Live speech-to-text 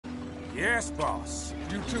Yes, boss.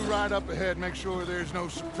 You two ride up ahead, make sure there's no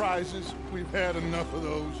surprises. We've had enough of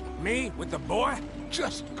those. Me with the boy?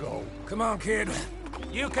 Just go. Come on, kid.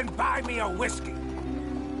 You can buy me a whiskey.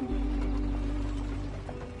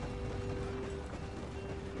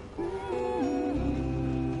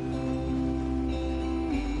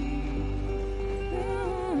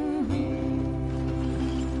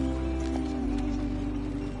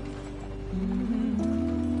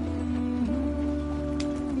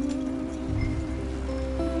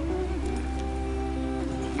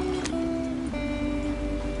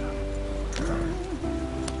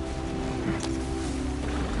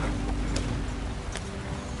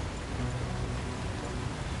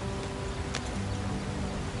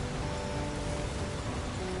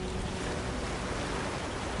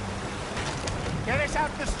 Get us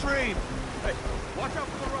out the stream! Hey, watch out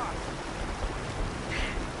for the rocks.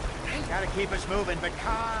 Gotta keep us moving, but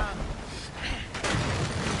calm.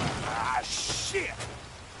 Ah, shit!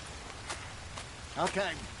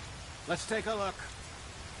 Okay, let's take a look.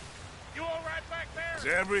 You all right back there? Does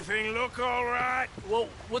everything look all right? Well,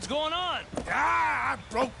 what's going on? Ah, I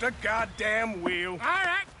broke the goddamn wheel. All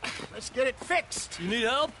right, let's get it fixed. You need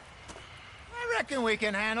help? I reckon we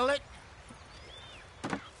can handle it.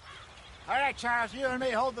 All right, Charles, you and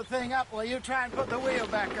me hold the thing up while you try and put the wheel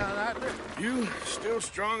back on, Arthur. You still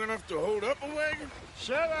strong enough to hold up a wagon?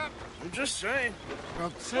 Shut up. I'm just saying.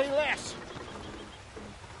 Well, say less.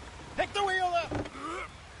 Pick the wheel up.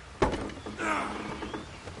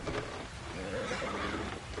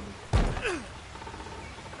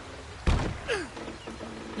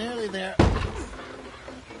 Nearly there.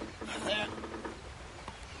 There.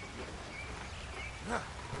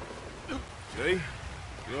 See?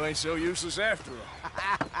 You ain't so useless after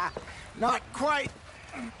all. Not quite.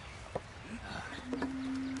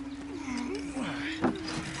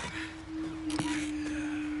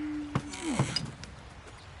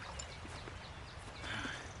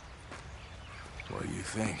 What do you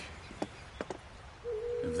think?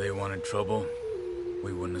 If they wanted trouble,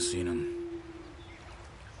 we wouldn't have seen them.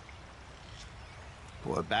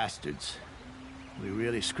 Poor bastards. We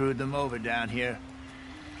really screwed them over down here.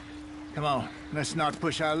 Come on, let's not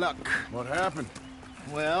push our luck. What happened?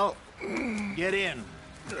 Well, get in.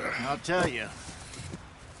 I'll tell you.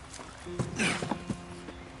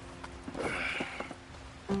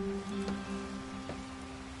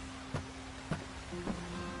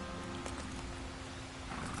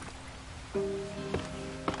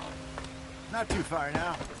 Not too far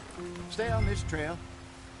now. Stay on this trail.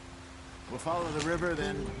 We'll follow the river,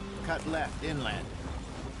 then cut left inland.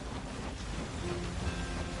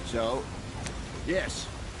 So, yes,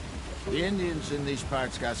 the Indians in these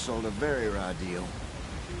parts got sold a very raw deal.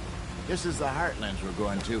 This is the heartlands we're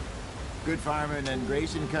going to. Good farming and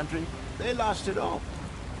grazing country, they lost it all.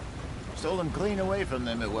 Stolen clean away from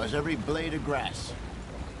them it was, every blade of grass.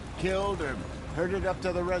 Killed or herded up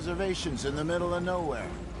to the reservations in the middle of nowhere.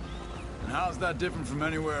 And how's that different from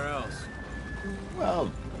anywhere else?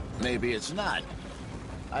 Well, maybe it's not.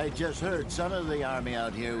 I just heard some of the army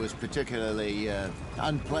out here was particularly,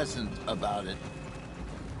 unpleasant about it.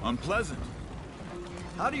 Unpleasant?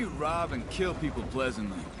 How do you rob and kill people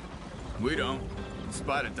pleasantly? We don't, in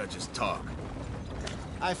spite of Dutch's talk.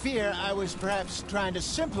 I fear I was perhaps trying to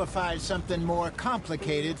simplify something more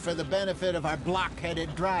complicated for the benefit of our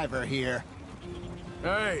block-headed driver here.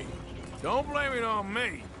 Hey, don't blame it on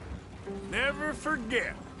me. Never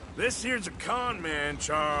forget, this here's a con man,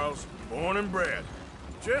 Charles, born and bred.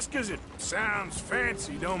 Just 'cause it sounds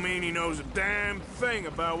fancy don't mean he knows a damn thing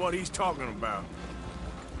about what he's talking about.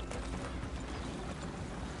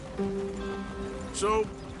 So,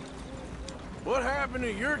 what happened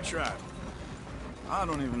to your tribe? I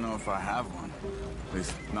don't even know if I have one. At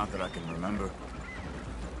least, not that I can remember.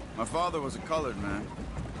 My father was a colored man.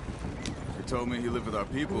 He told me he lived with our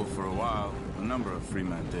people for a while. A number of free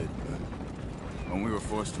men did, but when we were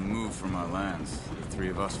forced to move from our lands, the three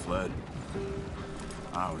of us fled.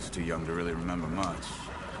 I was too young to really remember much.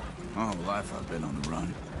 All my life I've been on the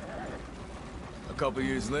run. A couple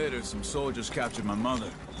years later, some soldiers captured my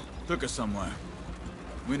mother. Took her somewhere.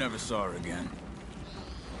 We never saw her again.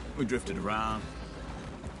 We drifted around.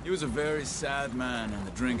 He was a very sad man, and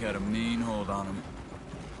the drink had a mean hold on him.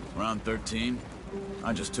 Around 13,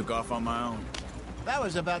 I just took off on my own. That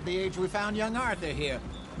was about the age we found young Arthur here.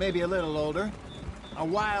 Maybe a little older. A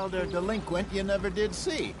wilder delinquent you never did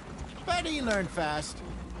see. But he learned fast.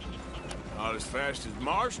 Not as fast as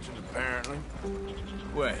Marston, apparently.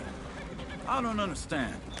 Wait, I don't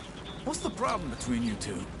understand. What's the problem between you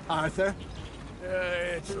two? Arthur?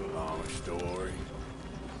 It's a long story.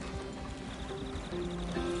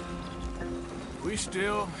 We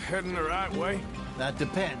still heading the right way? That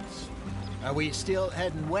depends. Are we still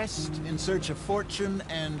heading west in search of fortune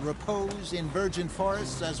and repose in virgin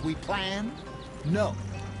forests as we planned? No.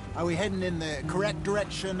 Are we heading in the correct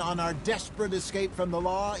direction on our desperate escape from the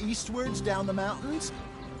law eastwards down the mountains?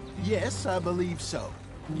 Yes, I believe so.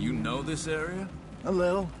 You know this area? A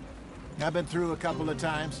little. I've been through a couple of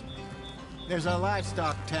times. There's a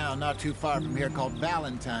livestock town not too far from here called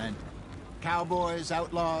Valentine. Cowboys,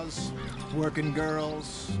 outlaws, working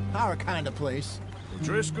girls, our kind of place.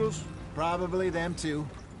 Driscoll's? Probably them too.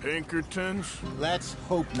 Pinkertons? Let's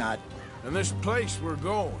hope not. And this place we're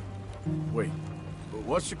going. Wait,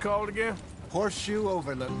 what's it called again? Horseshoe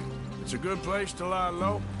Overlook. It's a good place to lie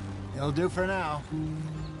low? It'll do for now.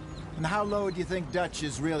 And how low do you think Dutch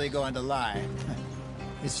is really going to lie?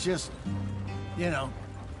 It's just, you know,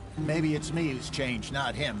 maybe it's me who's changed,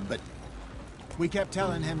 not him, but we kept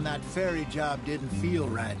telling him that ferry job didn't feel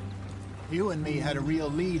right. You and me had a real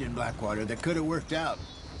lead in Blackwater that could have worked out.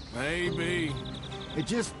 Maybe. It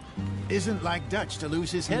just isn't like Dutch to lose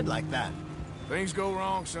his head like that. Things go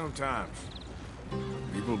wrong sometimes.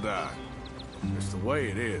 People die. It's the way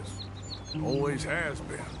it is. Always has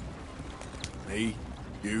been. Me,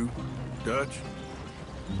 you, Dutch.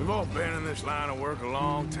 We've all been in this line of work a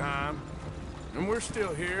long time. And we're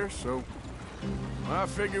still here, so... I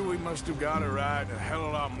figure we must have got it right a hell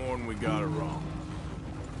of a lot more than we got it wrong.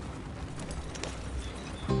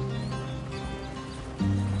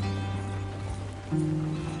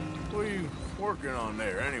 What are you working on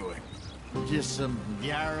there, anyway? Just some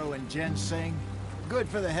yarrow and ginseng. Good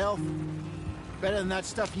for the health. Better than that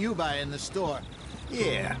stuff you buy in the store.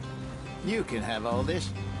 Yeah, you can have all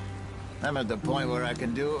this. I'm at the point where I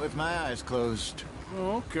can do it with my eyes closed.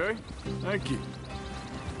 Oh, okay. Thank you.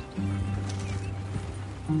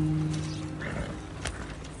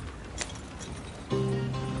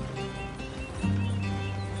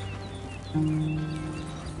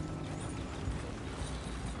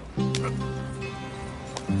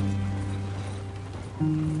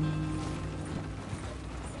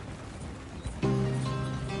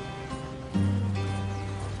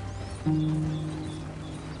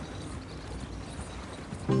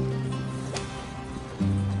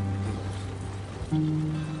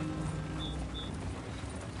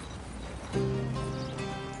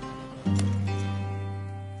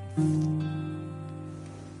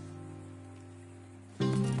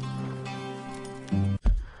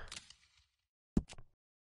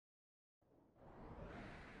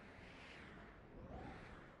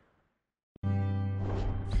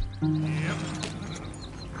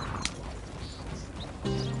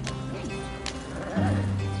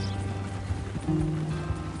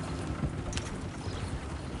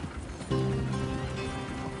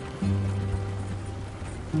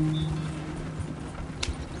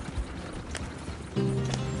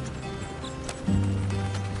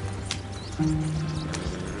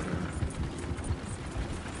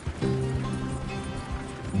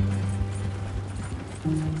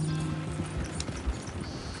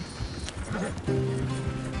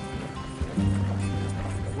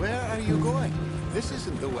 Where are you going? This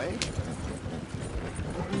isn't the way.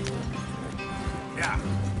 Yeah.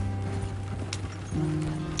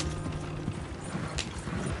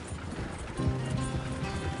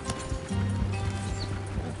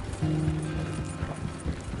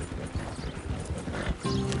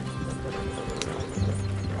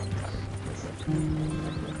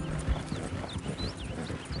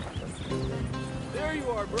 There you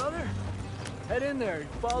are, brother. Head in there.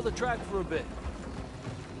 Follow the track for a bit.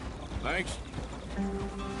 Thanks.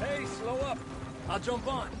 Hey, slow up. I'll jump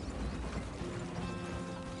on.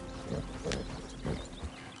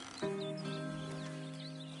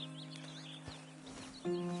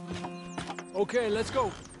 Okay, let's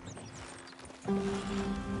go.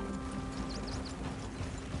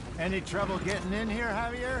 Any trouble getting in here,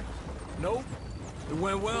 Javier? Nope. It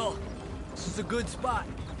went well. This is a good spot.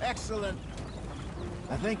 Excellent.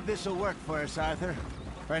 I think this'll work for us, Arthur.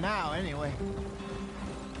 For now, anyway.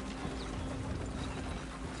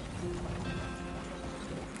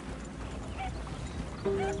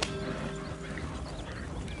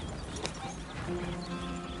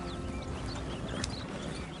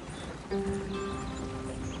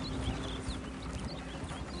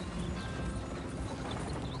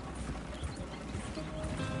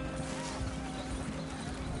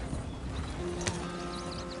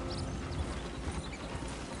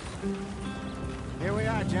 Here we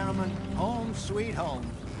are, gentlemen. Home sweet home.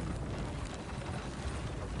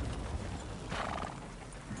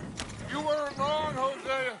 You weren't wrong,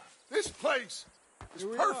 Hosea. This place is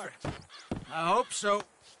perfect. I hope so.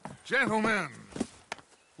 Gentlemen,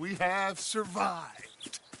 We have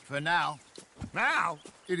survived. For now. Now,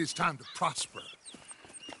 it is time to prosper.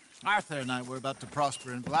 Arthur and I were about to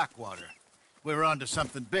prosper in Blackwater. We were onto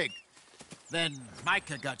something big. Then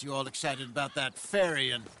Micah got you all excited about that ferry,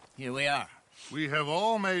 and here we are. We have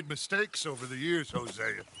all made mistakes over the years,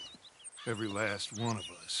 Hosea. Every last one of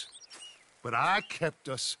us. But I kept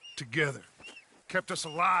us together. Kept us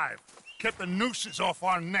alive. Kept the nooses off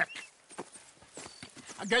our neck.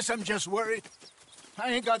 I guess I'm just worried.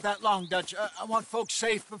 I ain't got that long, Dutch. I want folks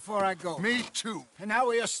safe before I go. Me too. And now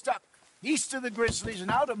we are stuck, east of the Grizzlies and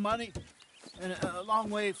out of money, and a long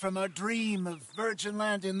way from our dream of virgin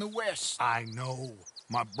land in the west. I know,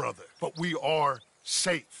 my brother. But we are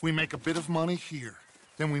safe. We make a bit of money here.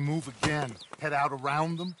 Then we move again, head out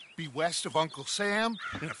around them, be west of Uncle Sam.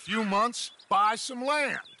 In a few months, buy some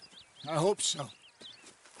land. I hope so.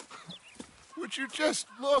 Would you just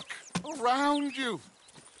look around you?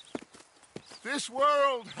 This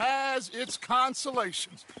world has its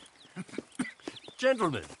consolations.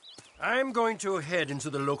 Gentlemen, I'm going to head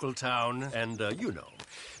into the local town and,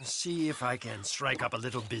 see if I can strike up a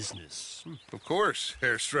little business. Of course,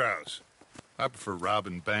 Herr Strauss. I prefer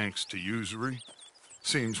robbing banks to usury.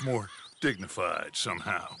 Seems more dignified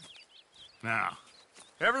somehow. Now,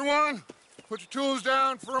 everyone, put your tools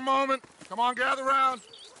down for a moment. Come on, gather round.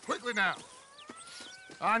 Quickly now.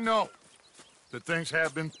 I know that things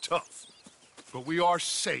have been tough, but we are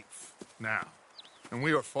safe now, and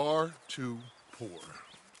we are far too poor.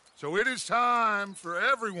 So it is time for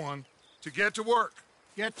everyone to get to work.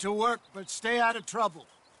 Get to work, but stay out of trouble.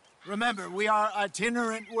 Remember, we are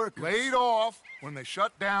itinerant workers. Laid off when they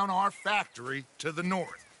shut down our factory to the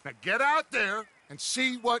north. Now get out there and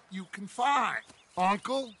see what you can find.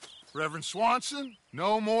 Uncle, Reverend Swanson,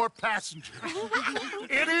 no more passengers.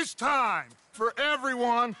 It is time for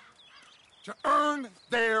everyone to earn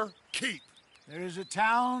their keep. There is a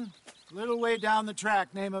town a little way down the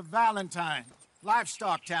track named Valentine.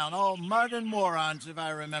 Livestock town, all mud and morons, if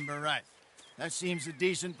I remember right. That seems a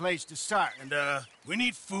decent place to start. And, we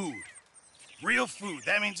need food. Real food.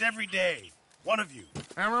 That means every day. One of you.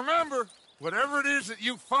 And remember, whatever it is that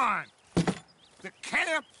you find, the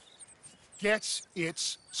camp gets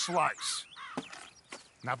its slice.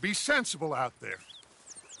 Now be sensible out there.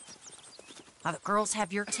 Now, the girls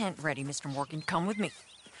have your tent ready, Mr. Morgan. Come with me.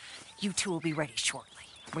 You two will be ready shortly.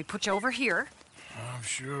 We put you over here. I'm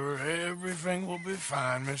sure everything will be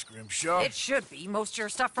fine, Miss Grimshaw. It should be. Most of your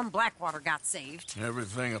stuff from Blackwater got saved.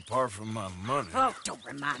 Everything apart from my money. Oh, don't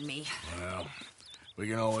remind me. Well, we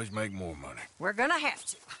can always make more money. We're gonna have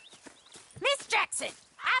to. Miss Jackson,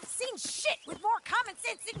 I've seen shit with more common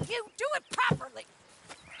sense than you. Do it properly.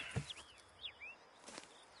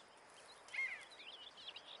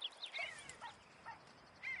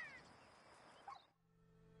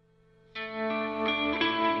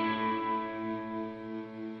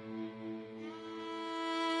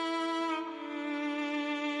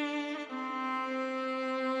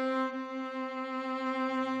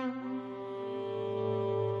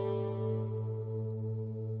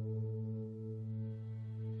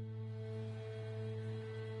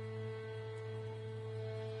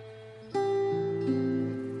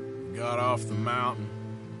 Got off the mountain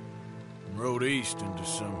and rode east into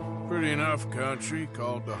some pretty enough country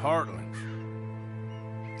called the Heartlands.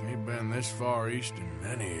 Ain't been this far east in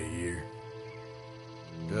many a year.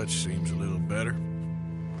 Dutch seems a little better.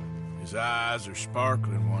 His eyes are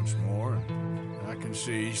sparkling once more, and I can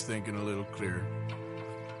see he's thinking a little clearer.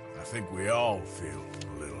 I think we all feel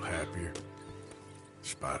a little happier,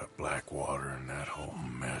 despite of Blackwater and that whole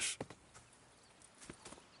mess.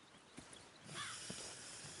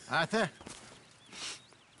 Arthur?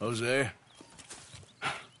 Jose?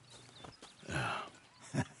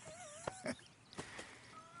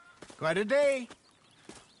 Quite a day.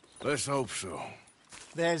 Let's hope so.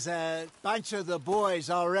 There's a bunch of the boys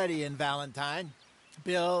already in Valentine.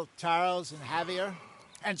 Bill, Charles, and Javier.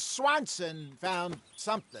 And Swanson found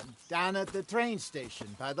something down at the train station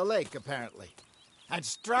by the lake, apparently. And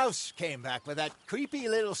Strauss came back with that creepy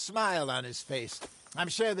little smile on his face. I'm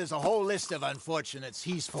sure there's a whole list of unfortunates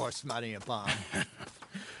he's forced money upon.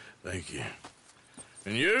 Thank you.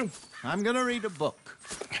 And you? I'm gonna read a book.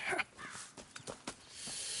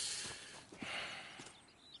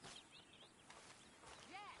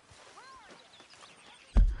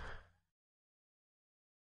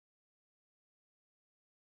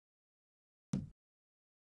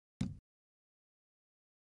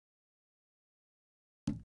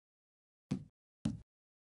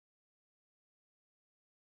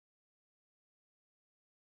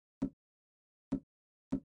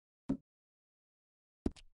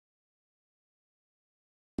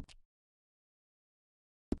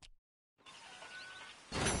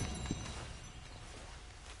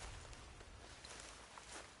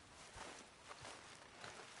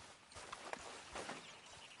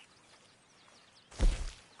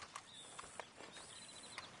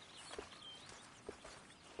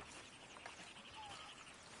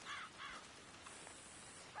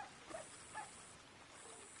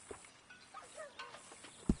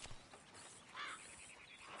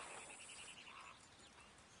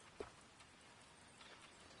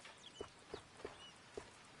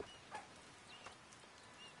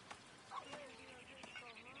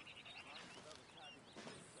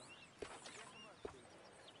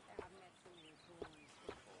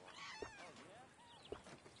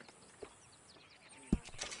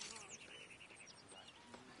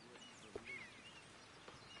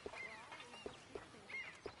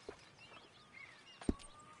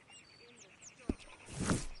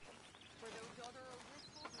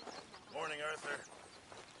 Arthur.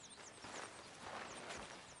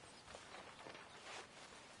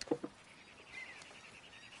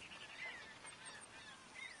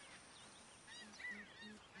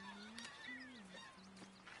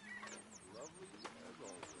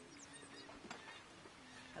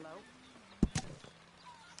 Hello?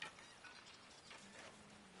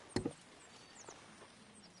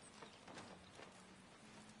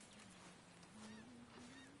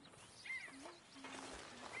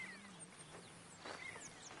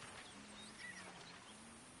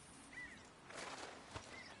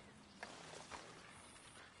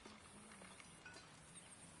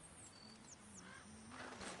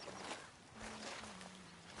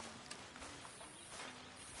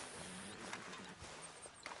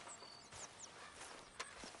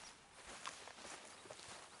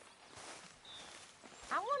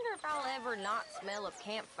 I wonder if I'll ever not smell a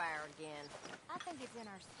campfire again. I think it's in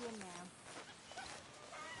our skin now.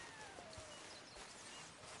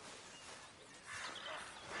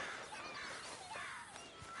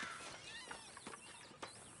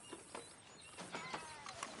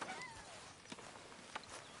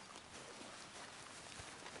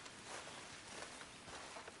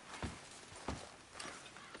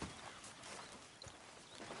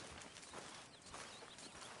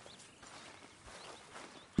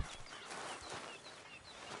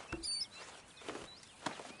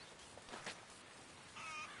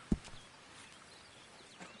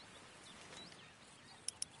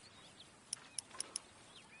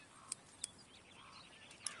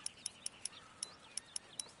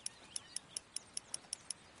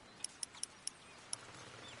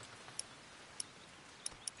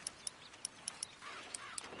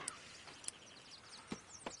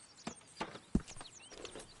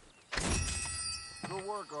 Good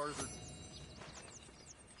work, Arthur.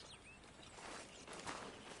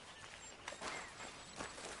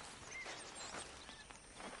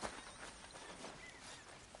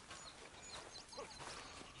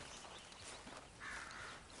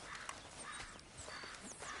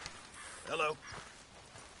 Hello.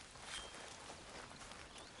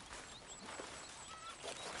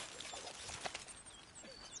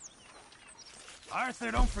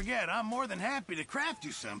 Arthur, don't forget, I'm more than happy to craft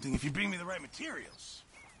you something if you bring me the right materials.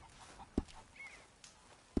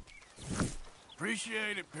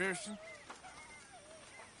 Appreciate it, Pearson.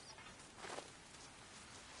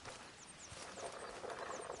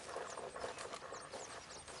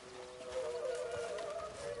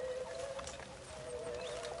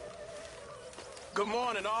 Good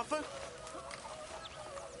morning, Arthur.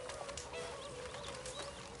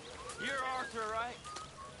 You're Arthur, right?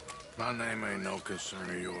 My name ain't no concern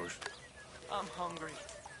of yours. I'm hungry.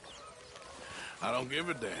 I don't give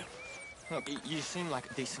a damn. Look, you seem like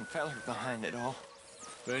a decent feller behind it all.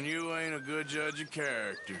 Then you ain't a good judge of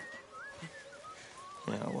character.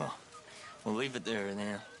 Well, we'll leave it there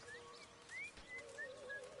then.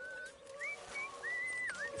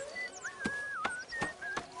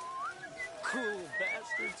 Cool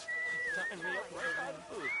bastards. Tying me up right by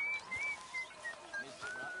the boot.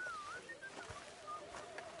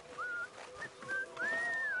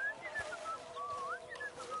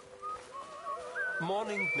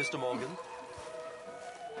 Morning, Mr. Morgan.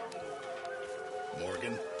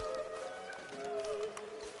 Morgan?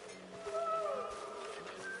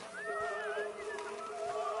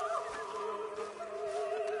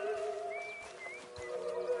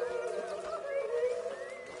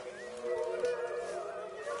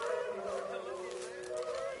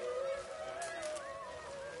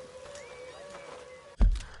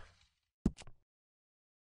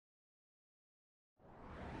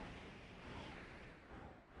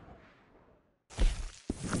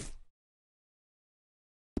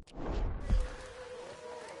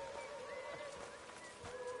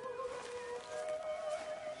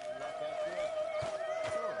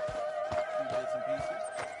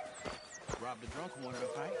 Robbed a drunken one in a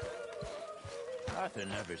fight. Arthur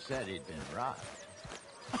never said he'd been robbed.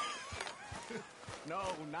 No,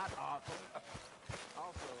 not Arthur.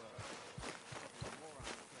 Also, moron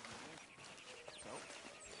So,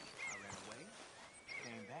 I ran away,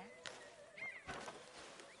 came back.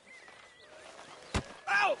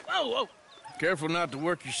 Ow! Oh, oh! Careful not to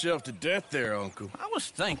work yourself to death there, Uncle. I was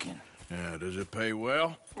thinking. Yeah, does it pay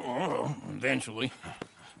well? Oh, eventually.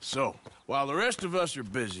 So, while the rest of us are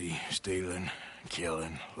busy stealing,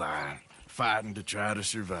 killing, lying, fighting to try to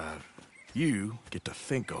survive, you get to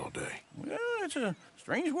think all day. Well, it's a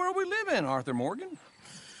strange world we live in, Arthur Morgan.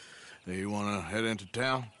 Hey, you want to head into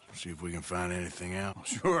town? See if we can find anything out?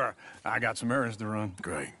 Sure. I got some errands to run.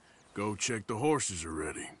 Great. Go check the horses are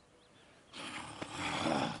ready.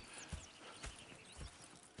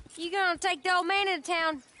 You gonna take the old man into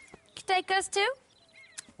town? Can take us too?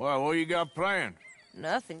 Well, what you got planned?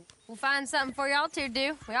 Nothing. We'll find something for y'all to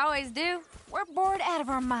do. We always do. We're bored out of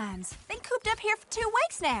our minds. Been cooped up here for 2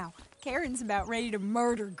 weeks now. Karen's about ready to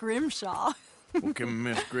murder Grimshaw. Well, can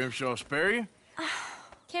Miss Grimshaw spare you?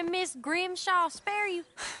 Can Miss Grimshaw spare you?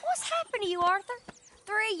 What's happened to you, Arthur?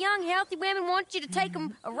 3 young, healthy women want you to take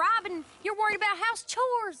them a robbing. You're worried about house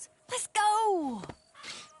chores. Let's go.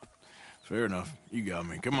 Fair enough. You got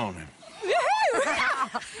me. Come on then.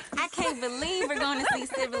 I can't believe we're going to see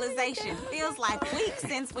civilization. Feels like weeks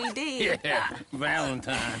since we did. Yeah,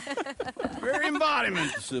 Valentine. Very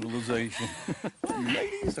embodiment of civilization.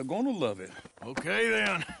 Ladies are gonna love it. Okay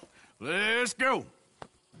then. Let's go.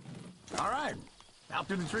 All right. Out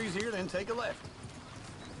through the trees here, then take a left.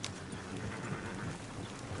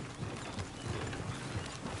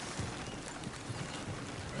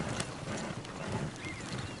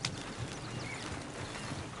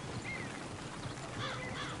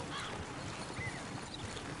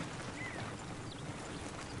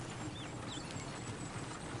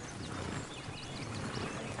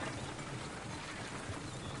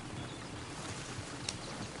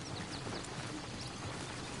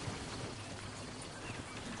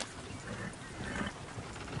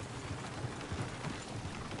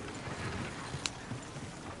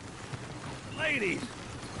 Ladies,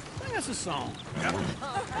 sing us a song. I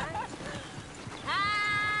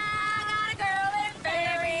got a girl in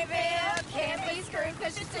Berryville. Can't be screwed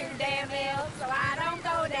because she's too damn ill. So I don't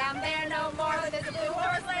go down there no more. There's a blue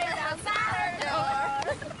horse laying outside her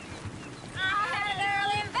door. I had a girl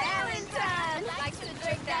in Valentine. Likes to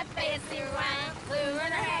drink that fancy wine. Blue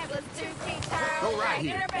in her hat was 2 feet tall. Go right In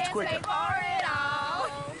here. her It's pants quicker. paid for it all.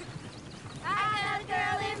 I got a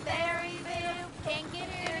girl in Berryville. Can't get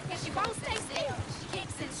her because she won't stay still. She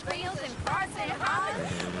kicks and squeals and farts and hollers.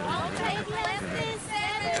 Won't take less than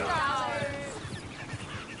 $7.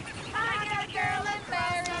 I got a girl in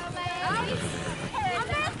Berryville. I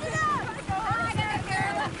messed it up. I got a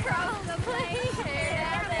girl across the plain. Hair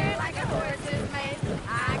down there like a horse's mane. I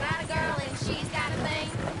got a girl and she's got a thing.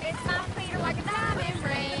 It's my feet are like a diamond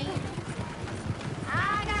ring.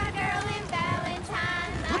 I got a girl in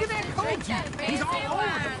Valentine. Look at that coat. He's all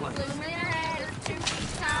over the place. Bloom in her head is 2 feet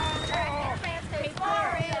tall. Her pants paid for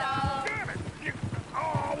it all. Damn it! Oh,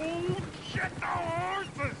 shit, the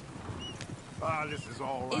horses! Ah, this is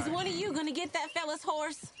all right. Is one of you going to get that fella's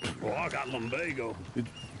horse? Well, I got lumbago. It's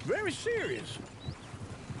very serious.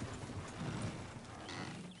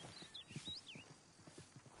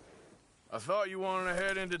 I thought you wanted to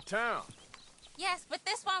head into town. Yes, but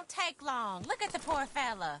this won't take long. Look at the poor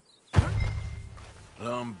fella.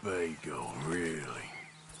 Lumbago, really?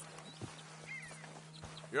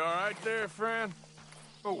 You all right there, friend?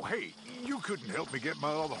 Oh, hey, you couldn't help me get my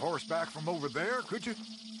other horse back from over there, could you?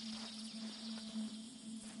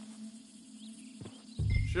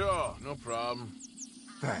 Sure, no problem.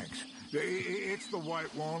 Thanks. It's the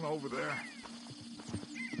white one over there.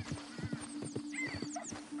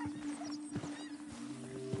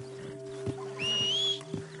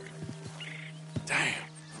 Damn.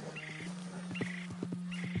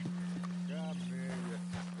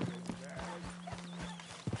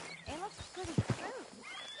 It looks pretty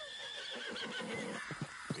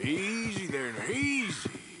cute. Easy there, easy.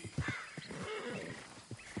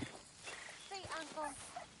 See, Uncle,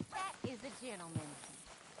 that is a gentleman.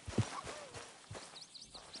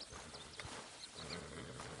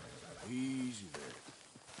 Easy there.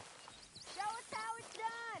 Show us how it's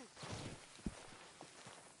done.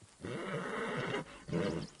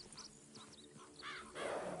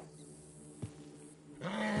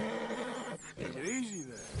 Take it easy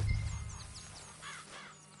there.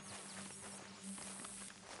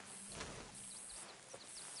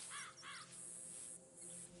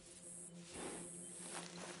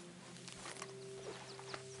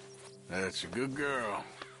 That's a good girl.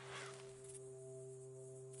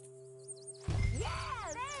 Yeah,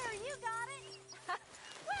 there, you got it.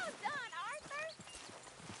 Well done, Arthur.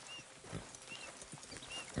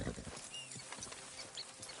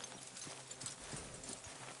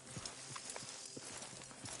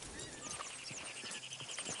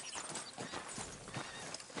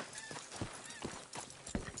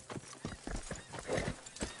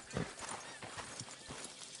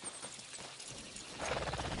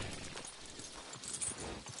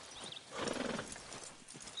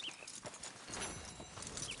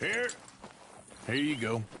 Here you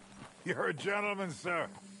go. You're a gentleman, sir.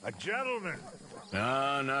 A gentleman.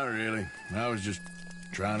 No, not really. I was just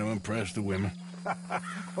trying to impress the women.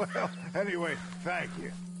 Well, anyway, thank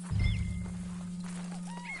you.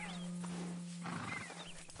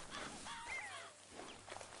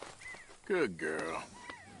 Good girl.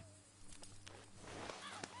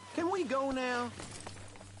 Can we go now?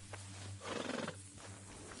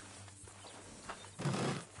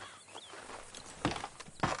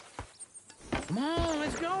 Come on,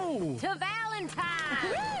 let's go. To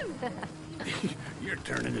Valentine! You're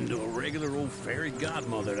turning into a regular old fairy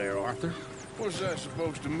godmother there, Arthur. What's that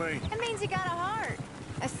supposed to mean? It means you got a heart.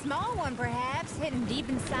 A small one, perhaps, hidden deep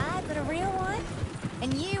inside, but a real one.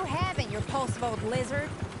 And you haven't, you repulsive old lizard.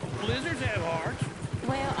 Lizards have hearts.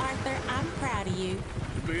 Well, Arthur, I'm proud of you.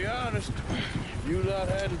 To be honest, if you lot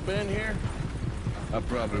hadn't been here, I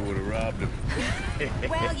probably would have robbed him.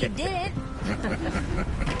 Well, you didn't.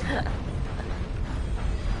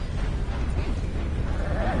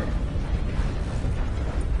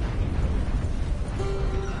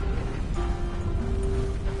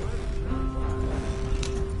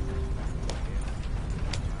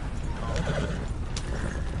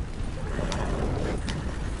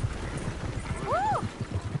 Woo!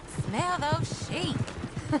 Smell those sheep.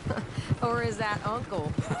 Or is that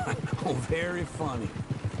Uncle? Oh, very funny.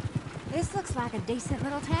 This looks like a decent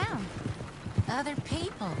little town. Other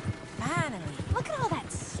people. Finally. Look at all that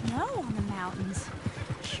snow on the mountains.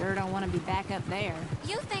 Sure don't want to be back up there.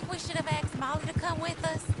 You think we should have asked Molly to come with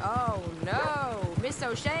us? Oh, no. Miss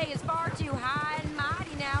O'Shea is far too high and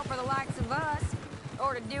mighty now for the likes of us,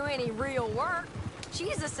 or to do any real work.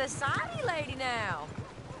 She's a society lady now.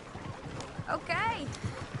 Okay.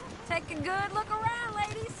 Take a good look around,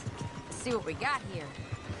 ladies. See what we got here.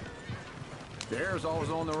 There's always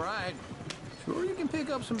on the right. Sure you can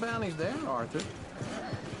pick up some bounties there, Arthur.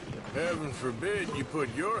 Heaven forbid you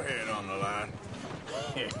put your head on the line.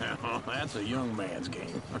 Yeah, that's a young man's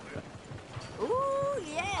game. Ooh,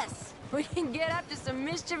 yes. We can get up to some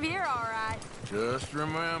mischief here, all right. Just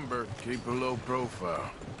remember, keep a low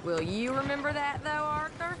profile. Will you remember that, though,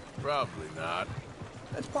 Arthur? Probably not.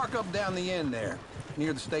 Let's park up down the end there,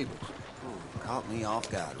 near the stables. Ooh, caught me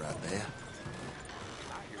off guard right there.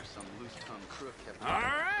 All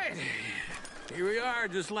right. Here we are,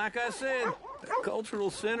 just like I said. The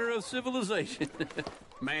cultural center of civilization.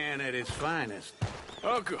 Man at its finest.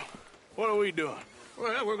 Uncle, what are we doing?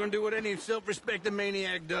 Well, we're gonna do what any self-respecting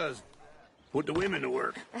maniac does. Put the women to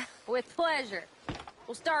work. With pleasure.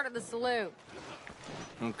 We'll start at the saloon.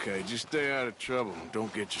 Okay, just stay out of trouble and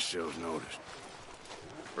don't get yourselves noticed.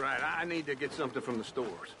 Right, I need to get something from the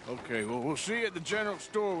stores. Okay, well, we'll see you at the general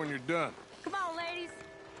store when you're done. Come on, ladies.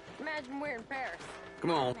 Imagine we're in Paris.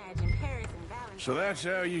 Come on. Imagine Paris and Valentine. So that's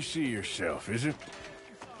how you see yourself, is it?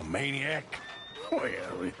 A maniac?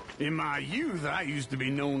 Well, in my youth, I used to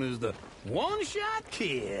be known as the one-shot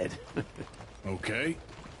kid. Okay.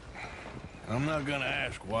 I'm not gonna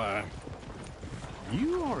ask why.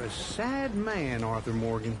 You are a sad man, Arthur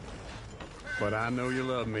Morgan. But I know you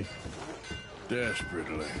love me.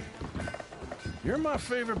 Desperately. You're my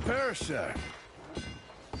favorite parasite.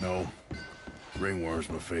 No. Ringworm's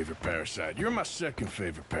my favorite parasite. You're my second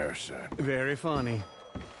favorite parasite. Very funny.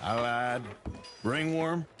 I lied.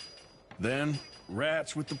 Ringworm, then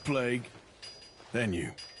rats with the plague, then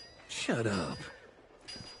you. Shut up.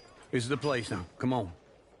 This is the place now. Come on.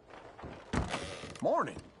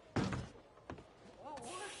 Morning.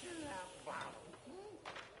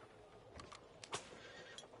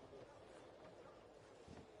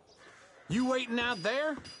 You waiting out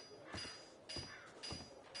there?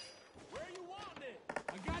 Where you wanting it?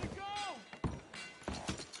 I gotta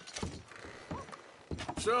go!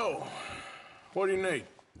 So, what do you need?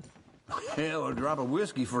 Hell, a drop of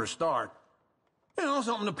whiskey for a start. You know,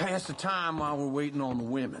 something to pass the time while we're waiting on the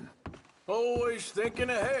women. Always thinking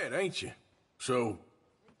ahead, ain't you? So,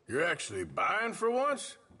 you're actually buying for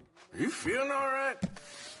once? Are you feeling all right?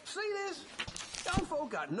 See this? Young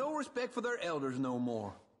folk got no respect for their elders no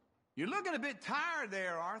more. You're looking a bit tired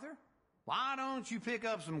there, Arthur. Why don't you pick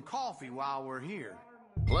up some coffee while we're here?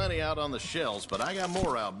 Plenty out on the shelves, but I got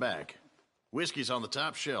more out back. Whiskey's on the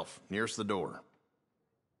top shelf, nearest the door.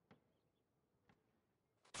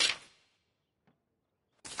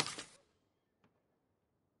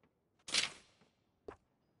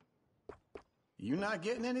 You not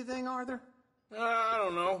getting anything, Arthur? I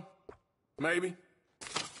don't know. Maybe.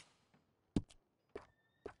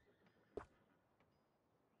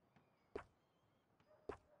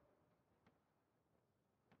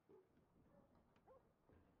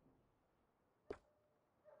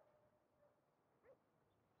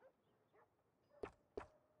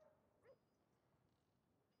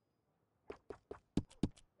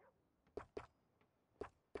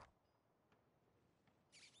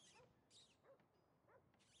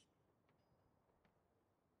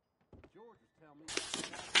 George was telling me about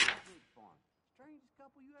the pig farm. Strangest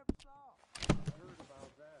couple you ever saw. I heard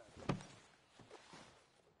about that.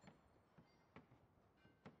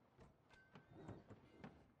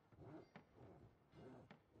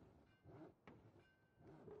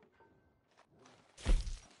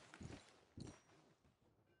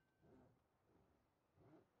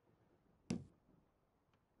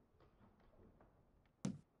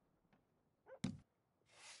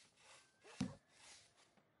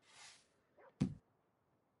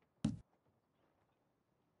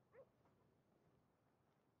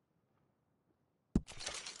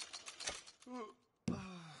 Oh.